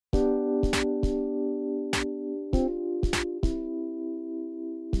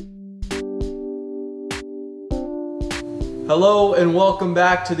Hello and welcome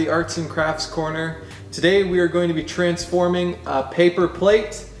back to the Arts and Crafts Corner. Today we are going to be transforming a paper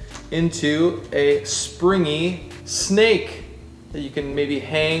plate into a springy snake that you can maybe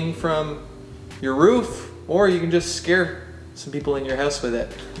hang from your roof, or you can just scare some people in your house with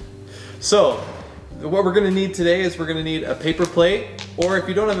it. So what we're going to need today is we're going to need a paper plate, or if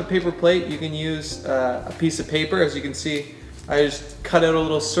you don't have a paper plate you can use a piece of paper. As you can see, I just cut out a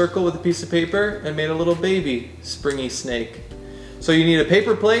little circle with a piece of paper and made a little baby springy snake. So you need a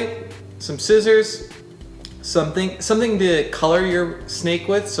paper plate, some scissors, something to color your snake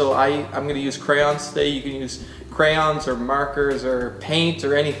with. So I'm going to use crayons today. You can use crayons or markers or paint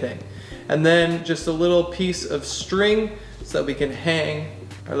or anything. And then just a little piece of string so that we can hang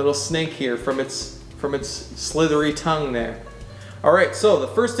our little snake here from its slithery tongue there. Alright, so the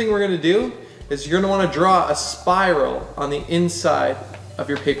first thing we're going to do is you're going to want to draw a spiral on the inside of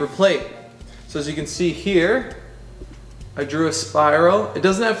your paper plate. So as you can see here, I drew a spiral. It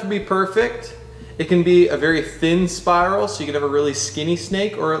doesn't have to be perfect. It can be a very thin spiral, so you can have a really skinny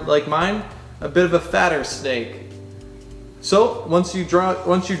snake, or like mine, a bit of a fatter snake. So once you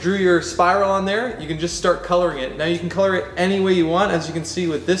drew your spiral on there, you can just start coloring it. Now you can color it any way you want. As you can see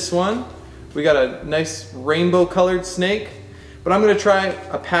with this one, we got a nice rainbow colored snake. But I'm going to try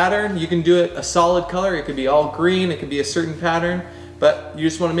a pattern. You can do it a solid color. It could be all green. It could be a certain pattern. But you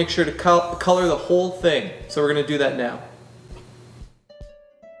just want to make sure to color the whole thing. So we're going to do that now.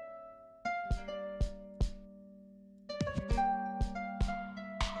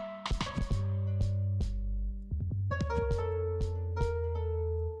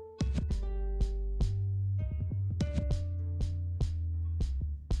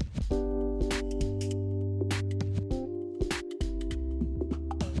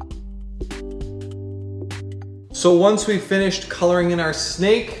 So once we finished coloring in our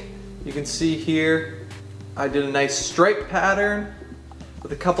snake, you can see here I did a nice stripe pattern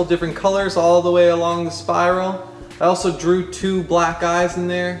with a couple different colors all the way along the spiral. I also drew two black eyes in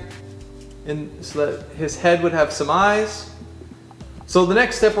there so that his head would have some eyes. So the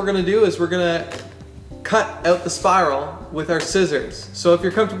next step we're going to do is we're going to cut out the spiral with our scissors. So if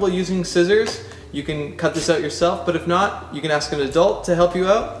you're comfortable using scissors, you can cut this out yourself, but if not, you can ask an adult to help you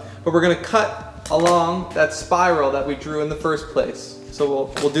out. But we're going to cut along that spiral that we drew in the first place. So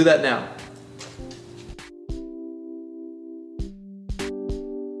we'll do that now.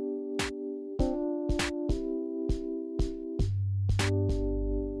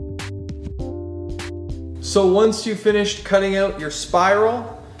 So once you've finished cutting out your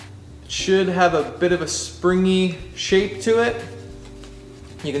spiral, it should have a bit of a springy shape to it.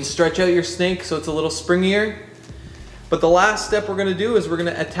 You can stretch out your snake so it's a little springier. But the last step we're going to do is we're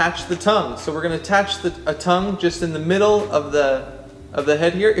going to attach the tongue. So we're going to attach a tongue just in the middle of the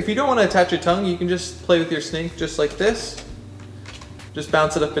head here. If you don't want to attach a tongue, you can just play with your snake just like this. Just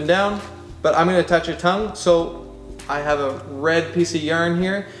bounce it up and down. But I'm going to attach a tongue. So I have a red piece of yarn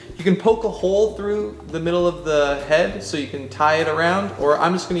here. You can poke a hole through the middle of the head so you can tie it around. Or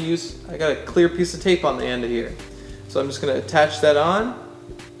I'm just going to I got a clear piece of tape on the end of here. So I'm just going to attach that on.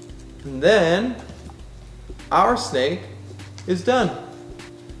 And then our snake is done.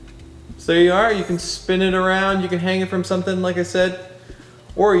 So there you are. You can spin it around, you can hang it from something like I said,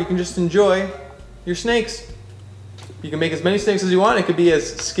 or you can just enjoy your snakes. You can make as many snakes as you want. It could be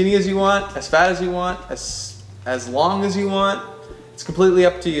as skinny as you want, as fat as you want, as long as you want. It's completely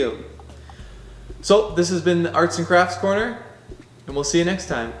up to you. So this has been the Arts and Crafts Corner, and we'll see you next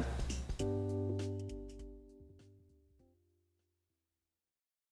time.